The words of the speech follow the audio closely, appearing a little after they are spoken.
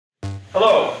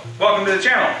Hello, welcome to the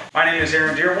channel. My name is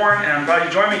Aaron Dearborn and I'm glad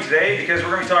you joined me today because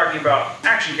we're going to be talking about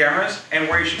action cameras and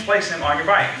where you should place them on your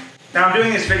bike. Now I'm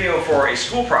doing this video for a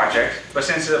school project, but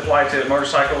since it applied to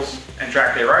motorcycles and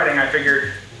track day riding, I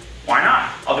figured, why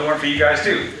not? I'll do one for you guys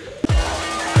too.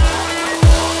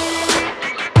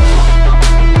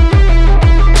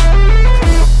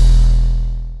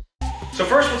 So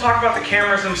first we'll talk about the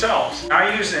cameras themselves.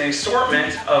 I use an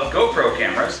assortment of GoPro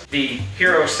cameras, the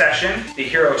Hero Session, the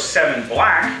Hero 7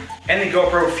 Black, and the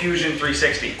GoPro Fusion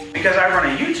 360. Because I run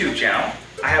a YouTube channel,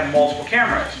 I have multiple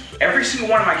cameras. Every single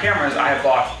one of my cameras I have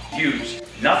bought used.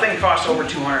 Nothing cost over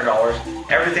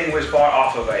 $200. Everything was bought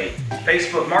off of a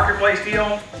Facebook Marketplace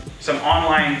deal, some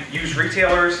online used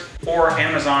retailers, or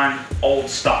Amazon old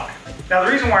stock. Now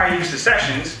the reason why I use the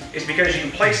Sessions is because you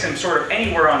can place them sort of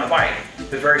anywhere on the bike.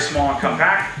 They're very small and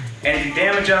compact, and if you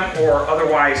damage them or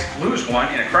otherwise lose one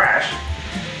in a crash,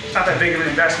 it's not that big of an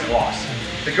investment loss.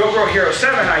 The GoPro Hero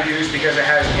 7 I use because it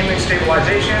has image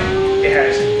stabilization, it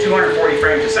has 240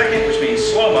 frames a second, which means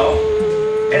slow-mo.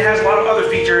 It has a lot of other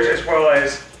features as well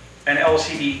as an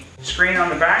LCD screen on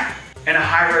the back and a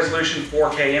high-resolution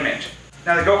 4K image.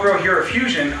 Now the GoPro Hero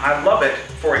Fusion, I love it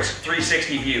for its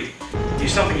 360 view.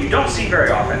 It's something you don't see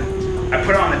very often. I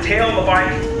put it on the tail of the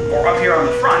bike or up here on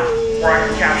the front where I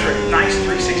can capture a nice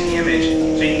 360 image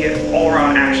so you can get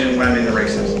all-around action when I'm in the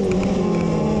races.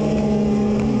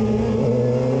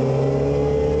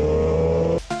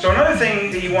 So another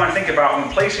thing that you want to think about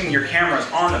when placing your cameras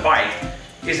on the bike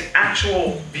is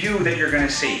actual view that you're going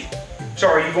to see. So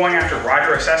are you going after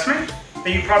rider assessment?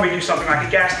 Then you probably do something like a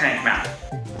gas tank mount.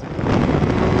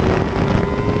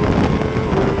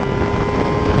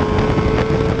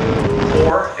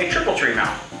 Or a triple tree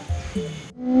mount.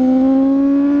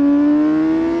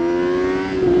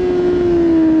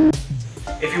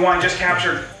 If you want to just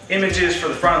capture images for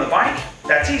the front of the bike,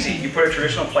 that's easy. You put a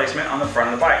traditional placement on the front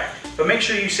of the bike. But make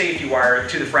sure you safety wire it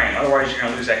to the frame, otherwise you're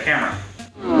going to lose that camera.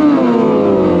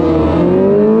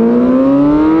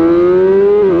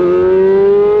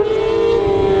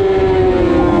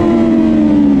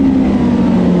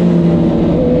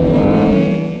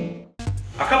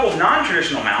 A couple of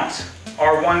non-traditional mounts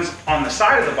are ones on the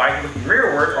side of the bike looking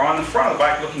rearward or on the front of the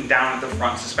bike looking down at the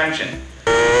front suspension.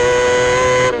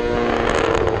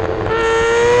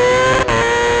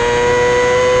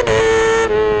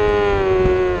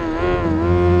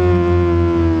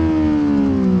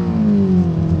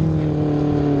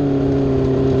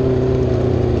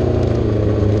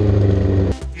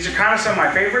 These are kind of some of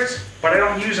my favorites, but I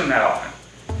don't use them that often.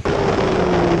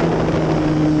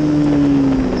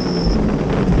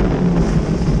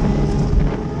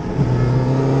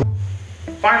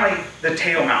 Finally, the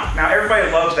tail mount. Now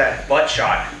everybody loves that butt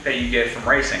shot that you get from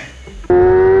racing.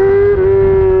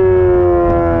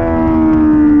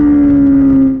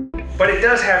 But it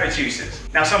does have its uses.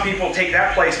 Now some people take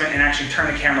that placement and actually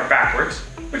turn the camera backwards,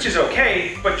 which is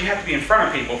okay, but you have to be in front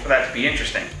of people for that to be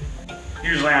interesting.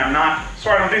 Usually I'm not,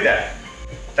 so I don't do that.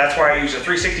 That's why I use a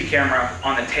 360 camera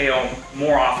on the tail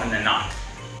more often than not.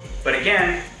 But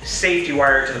again, safety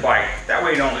wire it to the bike. That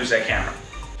way you don't lose that camera.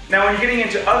 Now when you're getting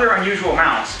into other unusual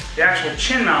mounts, the actual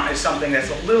chin mount is something that's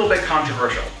a little bit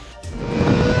controversial.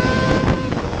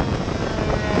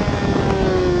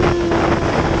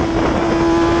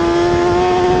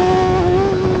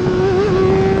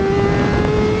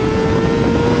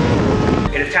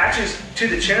 It attaches to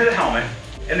the chin of the helmet,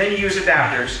 and then you use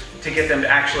adapters to get them to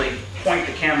actually point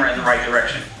the camera in the right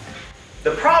direction.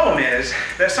 The problem is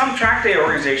that some track day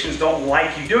organizations don't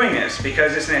like you doing this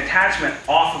because it's an attachment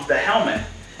off of the helmet.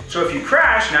 So if you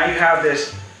crash, now you have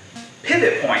this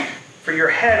pivot point for your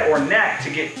head or neck to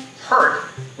get hurt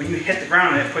when you hit the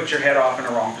ground and it puts your head off in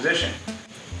the wrong position.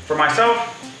 For myself,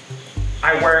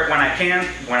 I wear it when I can.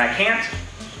 When I can't,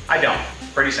 I don't.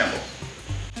 Pretty simple.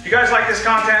 If you guys like this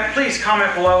content, please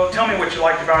comment below. Tell me what you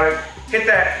liked about it. Hit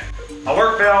that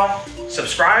alert bell.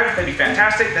 Subscribe, that'd be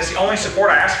fantastic. That's the only support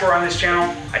I ask for on this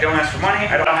channel. I don't ask for money.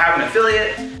 I don't have an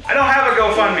affiliate. I don't have a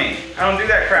GoFundMe. I don't do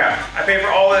that crap. I pay for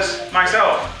all this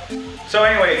myself. So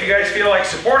anyway, if you guys feel like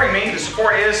supporting me, the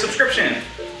support is subscription.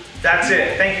 That's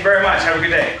it. Thank you very much. Have a good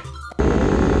day.